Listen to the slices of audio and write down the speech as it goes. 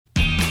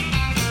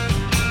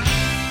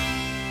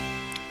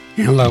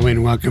Hello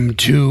and welcome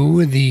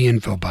to the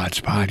Infobots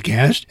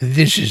Podcast.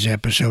 This is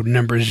episode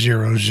number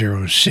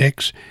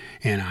 006,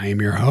 and I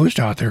am your host,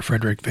 author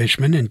Frederick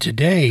Fishman, and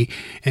today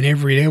and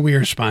every day we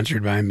are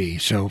sponsored by me.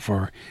 So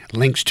for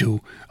links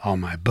to all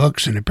my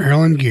books and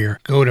apparel and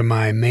gear, go to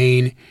my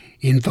main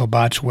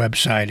Infobots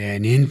website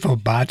at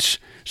Infobots,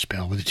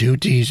 spelled with 2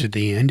 T's at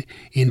the end,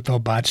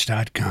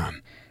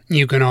 Infobots.com.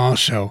 You can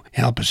also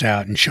help us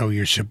out and show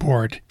your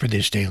support for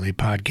this daily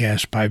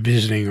podcast by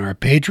visiting our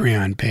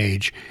Patreon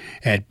page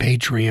at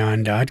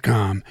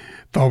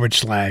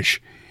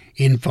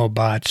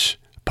patreon.com/Infobots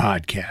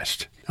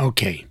Podcast.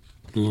 Okay,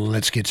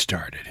 let's get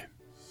started.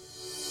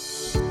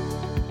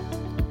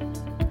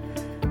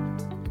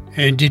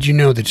 And did you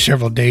know that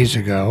several days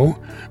ago,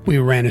 we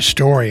ran a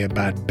story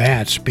about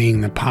bats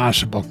being the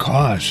possible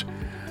cause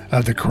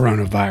of the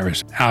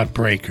coronavirus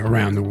outbreak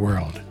around the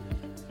world?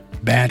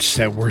 Bats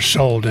that were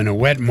sold in a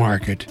wet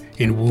market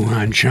in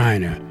Wuhan,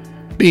 China,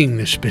 being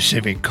the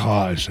specific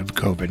cause of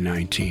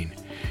COVID-19.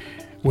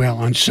 Well,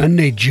 on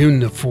Sunday,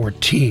 June the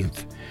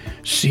 14th,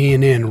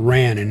 CNN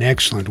ran an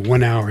excellent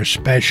 1-hour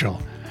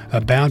special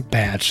about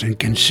bats and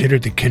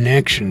considered the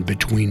connection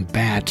between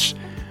bats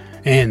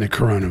and the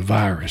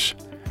coronavirus.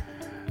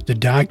 The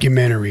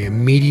documentary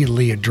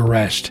immediately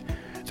addressed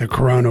the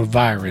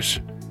coronavirus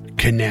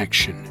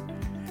connection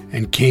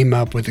and came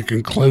up with a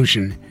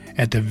conclusion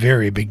at the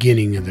very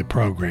beginning of the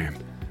program.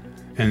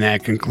 And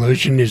that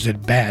conclusion is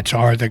that bats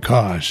are the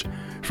cause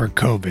for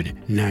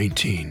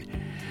COVID-19.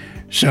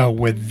 So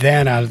with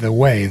that out of the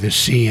way, the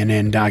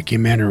CNN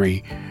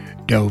documentary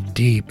dove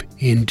deep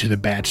into the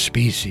bat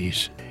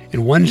species.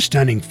 And one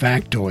stunning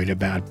factoid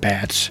about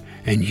bats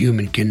and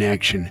human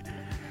connection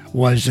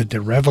was that the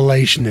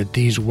revelation that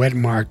these wet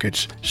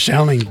markets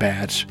selling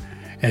bats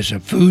as a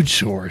food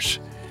source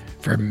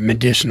for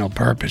medicinal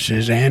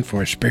purposes and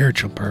for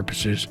spiritual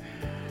purposes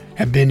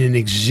have been in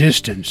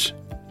existence,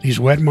 these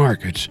wet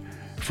markets,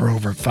 for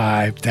over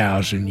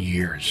 5,000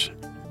 years.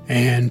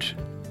 And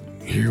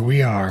here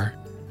we are,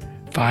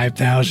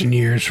 5,000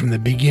 years from the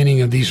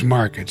beginning of these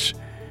markets,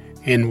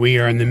 and we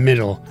are in the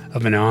middle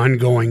of an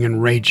ongoing and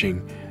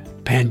raging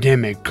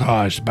pandemic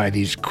caused by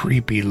these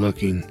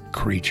creepy-looking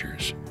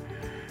creatures.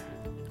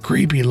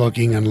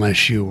 Creepy-looking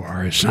unless you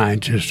are a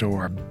scientist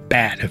or a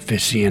bat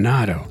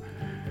aficionado,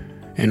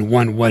 and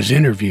one was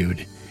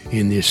interviewed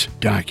in this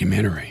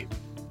documentary.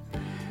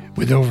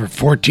 With over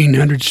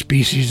 1,400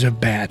 species of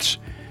bats,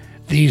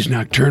 these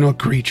nocturnal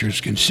creatures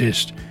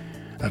consist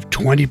of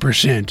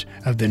 20%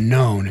 of the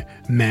known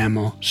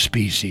mammal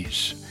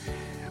species.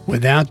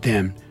 Without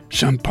them,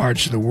 some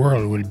parts of the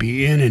world would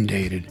be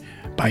inundated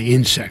by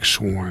insect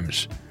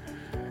swarms.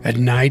 At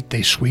night,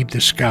 they sweep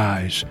the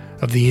skies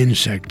of the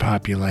insect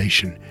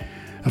population.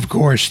 Of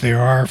course,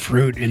 there are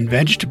fruit and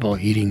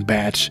vegetable-eating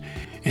bats,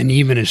 and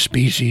even a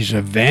species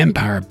of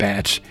vampire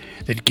bats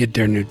that get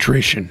their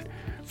nutrition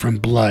from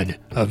blood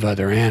of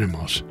other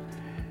animals.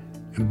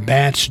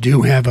 Bats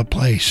do have a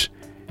place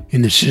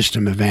in the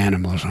system of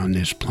animals on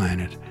this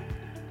planet.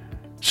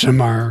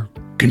 Some are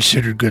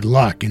considered good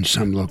luck in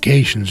some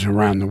locations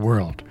around the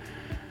world.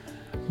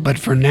 But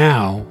for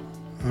now,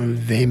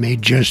 they may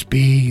just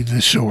be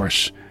the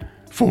source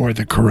for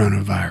the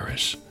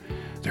coronavirus.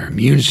 Their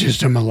immune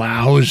system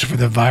allows for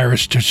the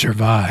virus to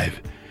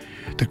survive.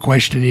 The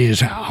question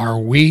is, are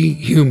we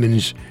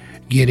humans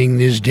getting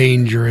this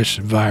dangerous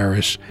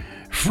virus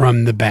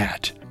from the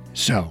bat?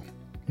 So,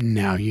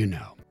 now you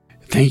know.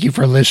 Thank you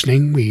for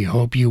listening. We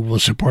hope you will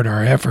support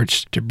our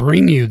efforts to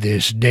bring you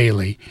this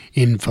daily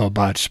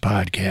Infobots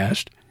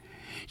podcast.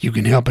 You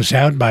can help us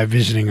out by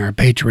visiting our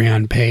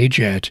Patreon page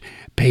at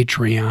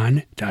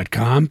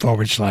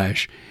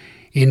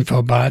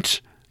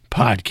patreon.com/Infobots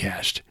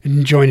podcast.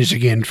 And join us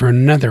again for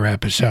another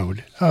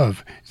episode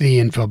of the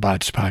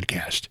Infobots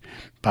podcast.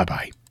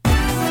 Bye-bye.